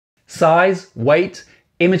size, weight,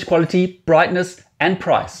 image quality, brightness, and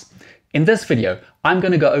price. In this video, I'm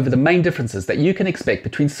going to go over the main differences that you can expect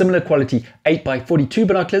between similar quality 8x42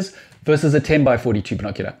 binoculars versus a 10x42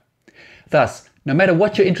 binocular. Thus, no matter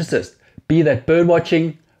what your interest is, be that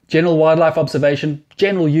birdwatching, general wildlife observation,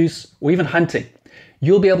 general use, or even hunting,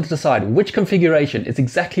 you'll be able to decide which configuration is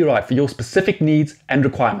exactly right for your specific needs and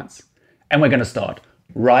requirements. And we're going to start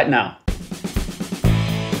right now.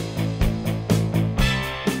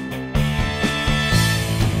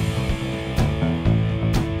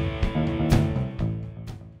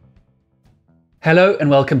 Hello and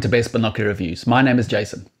welcome to Best Binocular Reviews. My name is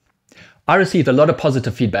Jason. I received a lot of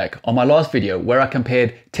positive feedback on my last video where I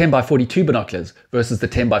compared 10x42 binoculars versus the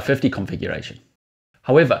 10x50 configuration.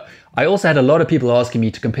 However, I also had a lot of people asking me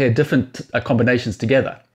to compare different combinations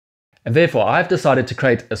together. And therefore, I've decided to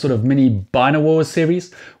create a sort of mini Bino Wars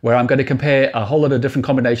series where I'm going to compare a whole lot of different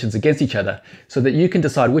combinations against each other so that you can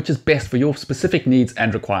decide which is best for your specific needs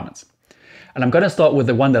and requirements. And I'm going to start with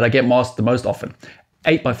the one that I get asked the most often,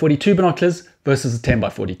 8x42 binoculars versus a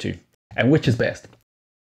 10x42, and which is best.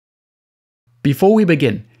 Before we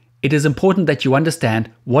begin, it is important that you understand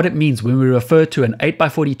what it means when we refer to an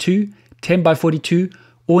 8x42, 10x42,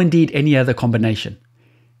 or indeed any other combination.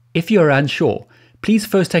 If you are unsure, please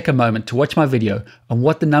first take a moment to watch my video on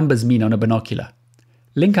what the numbers mean on a binocular.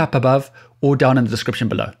 Link up above or down in the description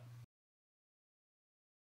below.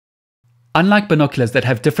 Unlike binoculars that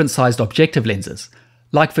have different sized objective lenses,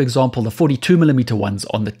 like for example the 42mm ones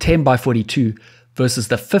on the 10x42 versus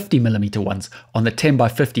the 50mm ones on the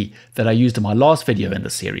 10x50 that I used in my last video in the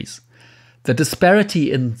series, the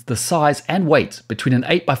disparity in the size and weight between an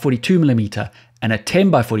 8x42mm and a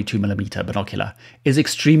 10x42mm binocular is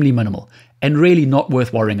extremely minimal and really not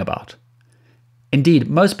worth worrying about. Indeed,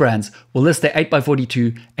 most brands will list their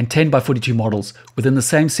 8x42 and 10x42 models within the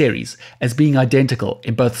same series as being identical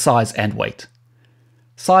in both size and weight.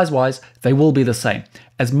 Size-wise, they will be the same,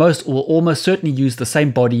 as most will almost certainly use the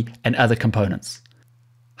same body and other components.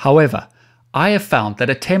 However, I have found that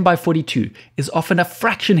a 10x42 is often a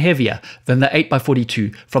fraction heavier than the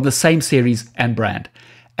 8x42 from the same series and brand,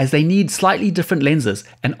 as they need slightly different lenses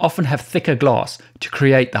and often have thicker glass to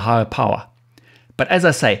create the higher power. But as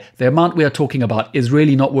I say, the amount we are talking about is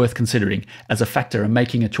really not worth considering as a factor in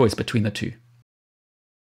making a choice between the two.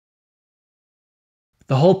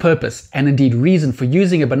 The whole purpose, and indeed reason for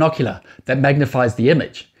using a binocular that magnifies the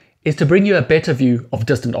image, is to bring you a better view of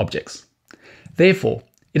distant objects. Therefore,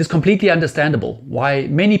 it is completely understandable why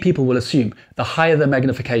many people will assume the higher the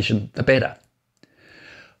magnification, the better.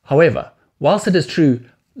 However, whilst it is true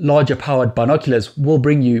larger powered binoculars will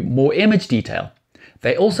bring you more image detail,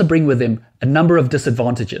 they also bring with them a number of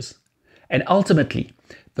disadvantages. And ultimately,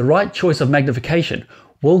 the right choice of magnification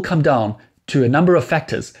will come down to a number of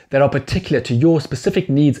factors that are particular to your specific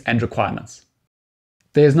needs and requirements.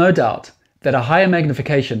 There is no doubt that a higher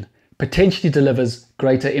magnification potentially delivers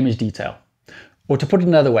greater image detail. Or to put it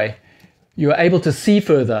another way, you are able to see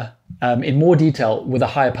further in more detail with a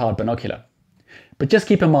higher powered binocular. But just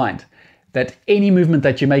keep in mind that any movement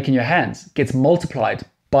that you make in your hands gets multiplied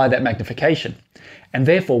by that magnification. And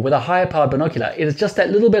therefore, with a higher powered binocular, it is just that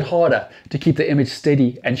little bit harder to keep the image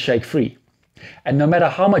steady and shake free. And no matter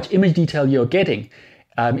how much image detail you're getting,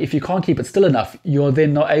 if you can't keep it still enough, you're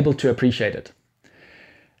then not able to appreciate it.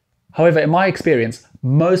 However, in my experience,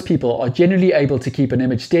 most people are generally able to keep an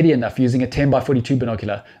image steady enough using a 10x42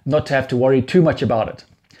 binocular not to have to worry too much about it.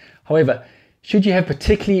 However, should you have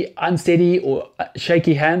particularly unsteady or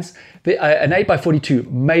shaky hands, an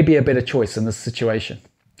 8x42 may be a better choice in this situation.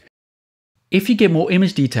 If you get more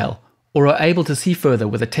image detail or are able to see further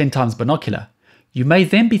with a 10x binocular, you may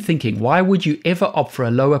then be thinking, why would you ever opt for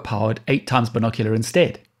a lower powered 8x binocular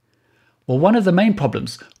instead? Well, one of the main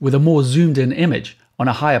problems with a more zoomed in image on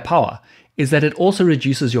a higher power is that it also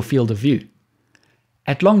reduces your field of view.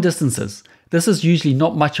 At long distances, this is usually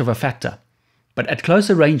not much of a factor, but at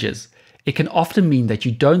closer ranges, it can often mean that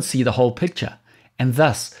you don't see the whole picture and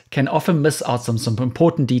thus can often miss out on some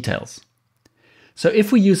important details. So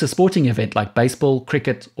if we use a sporting event like baseball,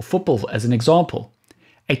 cricket, or football as an example,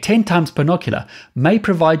 a 10x binocular may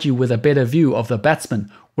provide you with a better view of the batsman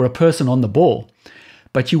or a person on the ball,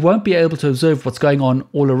 but you won't be able to observe what's going on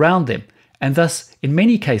all around them, and thus, in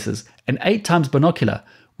many cases, an 8x binocular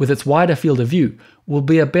with its wider field of view will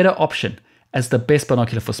be a better option as the best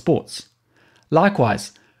binocular for sports.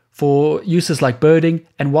 Likewise, for uses like birding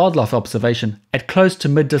and wildlife observation at close to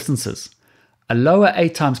mid distances, a lower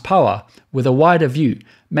 8x power with a wider view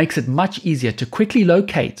makes it much easier to quickly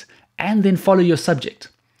locate and then follow your subject.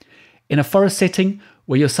 In a forest setting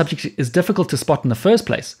where your subject is difficult to spot in the first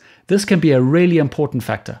place, this can be a really important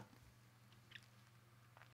factor.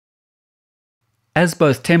 As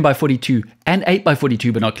both 10x42 and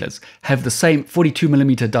 8x42 binoculars have the same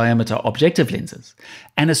 42mm diameter objective lenses,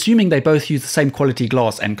 and assuming they both use the same quality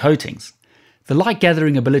glass and coatings, the light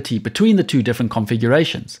gathering ability between the two different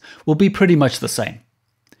configurations will be pretty much the same.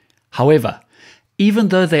 However, even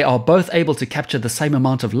though they are both able to capture the same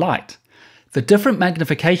amount of light, the different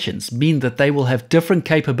magnifications mean that they will have different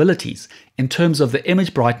capabilities in terms of the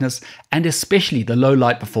image brightness and especially the low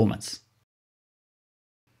light performance.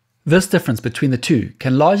 This difference between the two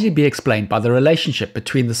can largely be explained by the relationship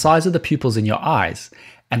between the size of the pupils in your eyes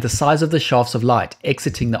and the size of the shafts of light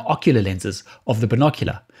exiting the ocular lenses of the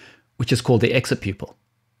binocular, which is called the exit pupil.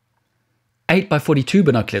 8x42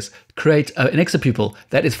 binoculars create an exit pupil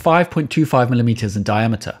that is 5.25mm in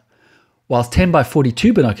diameter, whilst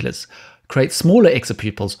 10x42 binoculars create smaller exit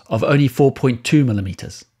pupils of only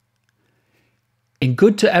 4.2mm. In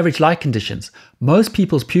good to average light conditions, most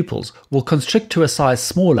people's pupils will constrict to a size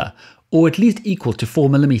smaller or at least equal to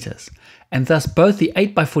 4mm, and thus both the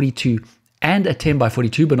 8x42 and a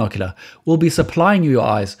 10x42 binocular will be supplying your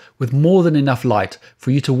eyes with more than enough light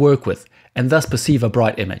for you to work with and thus perceive a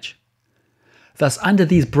bright image. Thus, under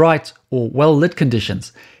these bright or well-lit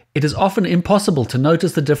conditions, it is often impossible to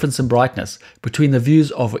notice the difference in brightness between the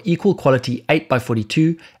views of equal quality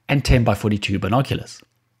 8x42 and 10x42 binoculars.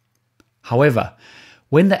 However,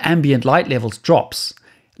 when the ambient light levels drops,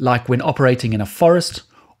 like when operating in a forest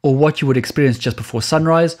or what you would experience just before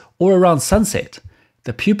sunrise or around sunset,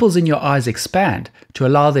 the pupils in your eyes expand to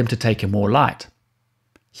allow them to take in more light.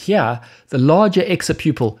 Here, the larger exit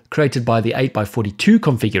pupil created by the 8x42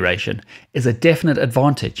 configuration is a definite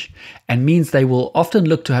advantage and means they will often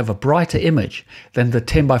look to have a brighter image than the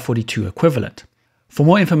 10x42 equivalent. For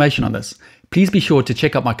more information on this, please be sure to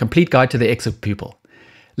check out my complete guide to the exit pupil.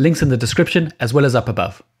 Links in the description as well as up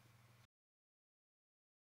above.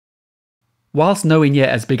 Whilst nowhere near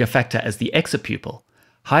as big a factor as the exit pupil,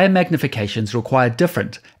 higher magnifications require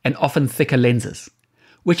different and often thicker lenses,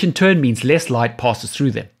 which in turn means less light passes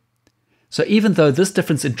through them. So even though this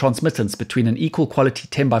difference in transmittance between an equal quality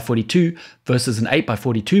 10x42 versus an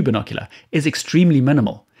 8x42 binocular is extremely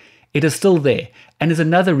minimal, it is still there and is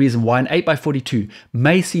another reason why an 8x42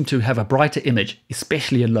 may seem to have a brighter image,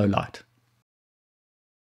 especially in low light.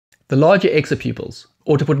 The larger exit pupils,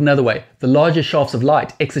 or to put it another way, the larger shafts of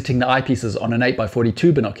light exiting the eyepieces on an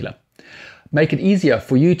 8x42 binocular, make it easier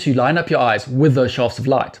for you to line up your eyes with those shafts of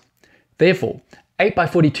light. Therefore,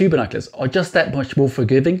 8x42 binoculars are just that much more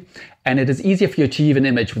forgiving, and it is easier for you to achieve an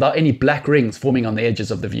image without any black rings forming on the edges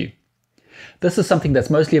of the view. This is something that's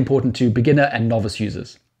mostly important to beginner and novice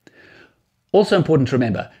users. Also important to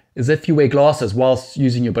remember is if you wear glasses whilst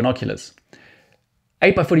using your binoculars.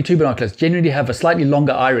 8x42 binoculars generally have a slightly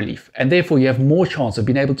longer eye relief, and therefore you have more chance of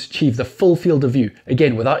being able to achieve the full field of view,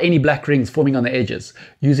 again without any black rings forming on the edges,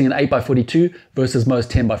 using an 8x42 versus most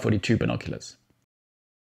 10x42 binoculars.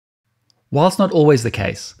 Whilst not always the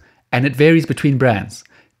case, and it varies between brands,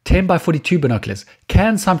 10x42 binoculars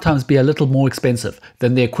can sometimes be a little more expensive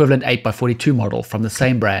than the equivalent 8x42 model from the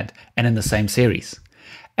same brand and in the same series.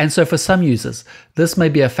 And so for some users, this may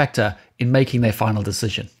be a factor in making their final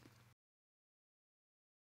decision.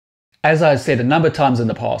 As I've said a number of times in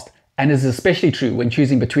the past, and is especially true when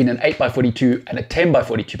choosing between an 8x42 and a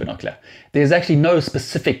 10x42 binocular, there is actually no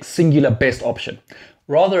specific singular best option.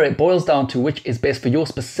 Rather, it boils down to which is best for your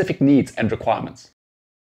specific needs and requirements.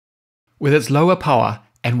 With its lower power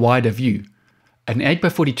and wider view, an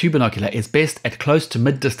 8x42 binocular is best at close to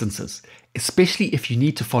mid distances, especially if you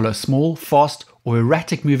need to follow small, fast, or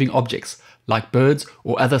erratic moving objects like birds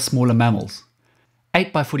or other smaller mammals.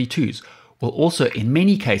 8x42s will also, in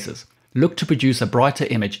many cases, look to produce a brighter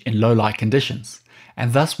image in low light conditions,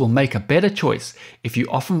 and thus will make a better choice if you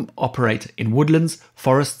often operate in woodlands,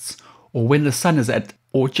 forests, or when the sun is at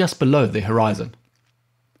or just below the horizon.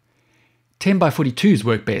 10x42s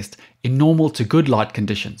work best in normal to good light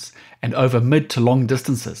conditions and over mid to long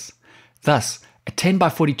distances. Thus, a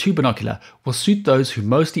 10x42 binocular will suit those who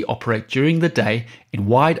mostly operate during the day in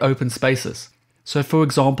wide open spaces. So for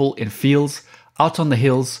example, in fields, out on the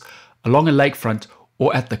hills, along a lakefront,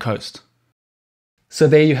 or at the coast. So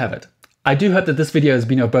there you have it. I do hope that this video has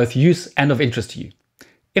been of both use and of interest to you.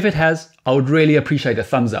 If it has, I would really appreciate a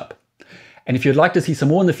thumbs up. And if you'd like to see some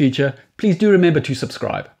more in the future, please do remember to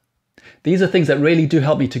subscribe. These are things that really do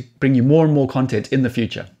help me to bring you more and more content in the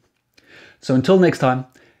future. So until next time,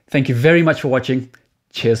 thank you very much for watching.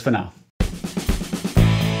 Cheers for now.